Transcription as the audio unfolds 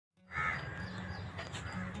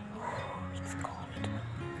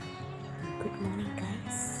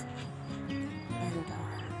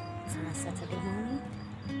Saturday morning.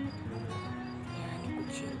 Yani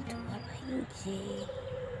kuchill tu hapa nje.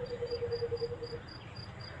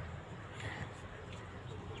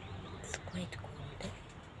 It's quite cold,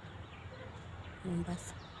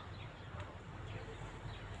 Mombasa.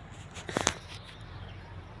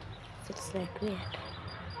 It's like weird.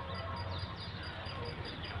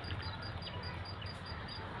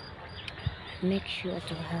 Make sure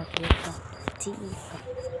to have your cup of tea, cup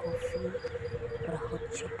of coffee, or a hot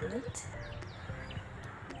chocolate.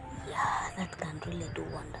 Yeah, that can really do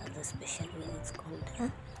wonders, especially when it's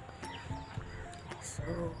cold. So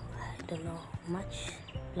I don't know much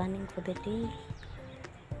planning for the day,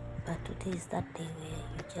 but today is that day where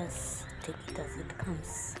you just take it as it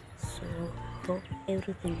comes. So hope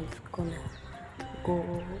everything is gonna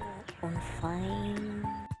go on fine.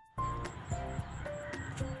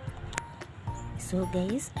 So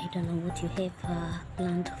guys, I don't know what you have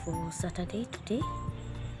planned for Saturday today,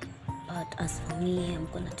 but as for me, I'm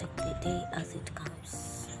gonna take the day as it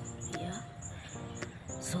comes. Yeah.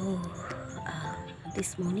 So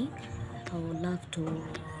this morning I would love to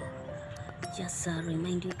just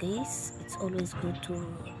remind you guys, it's always good to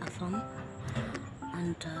affirm,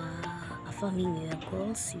 and affirming your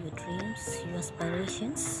goals, your dreams, your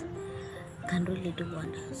aspirations can really do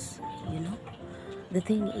wonders, you know. The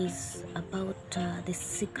thing is about the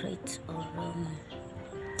secret, or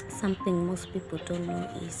something most people don't know,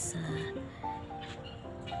 is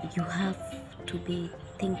you have to be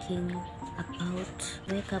thinking about,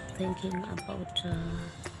 wake up thinking about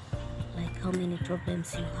like how many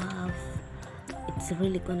problems you have. It's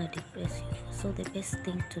really gonna depress you. So the best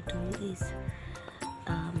thing to do is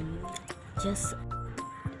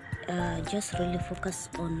just really focus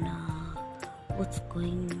on what's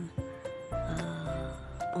going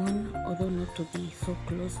on, although not to be so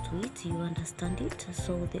close to it. You understand it.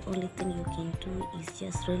 So the only thing you can do is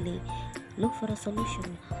just really look for a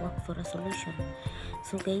solution, work for a solution.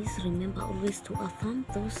 So guys, remember always to affirm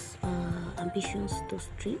those ambitions, those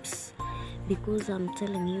dreams, because I'm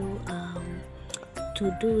telling you,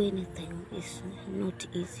 to do anything is not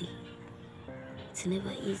easy. It's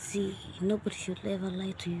never easy. Nobody should ever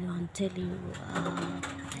lie to you and tell you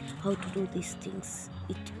how to do these things.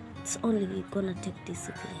 It's only gonna take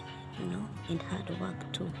discipline, you know, and hard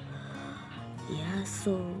work too. Yeah,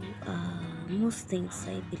 so most things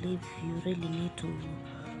I believe you really need to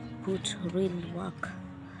put real work.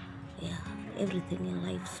 Yeah, everything in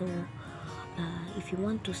life. So if you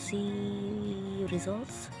want to see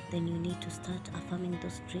results, then you need to start affirming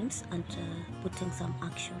those dreams and putting some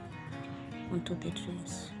action onto the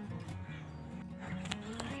dreams.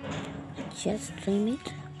 Just dream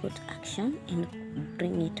it, put action, and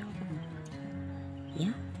bring it home.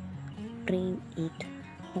 Yeah, bring it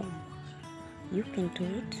home. You can do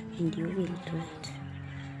it, and you will do it.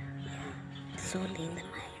 Yeah, it's all in the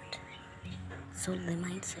mind. It's all the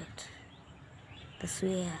mindset. That's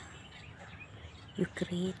where you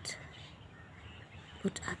create,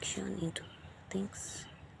 put action into things,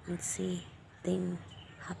 and see them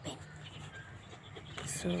happen.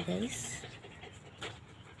 So guys,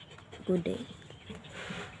 good day,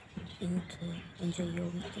 and enjoy your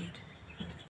weekend.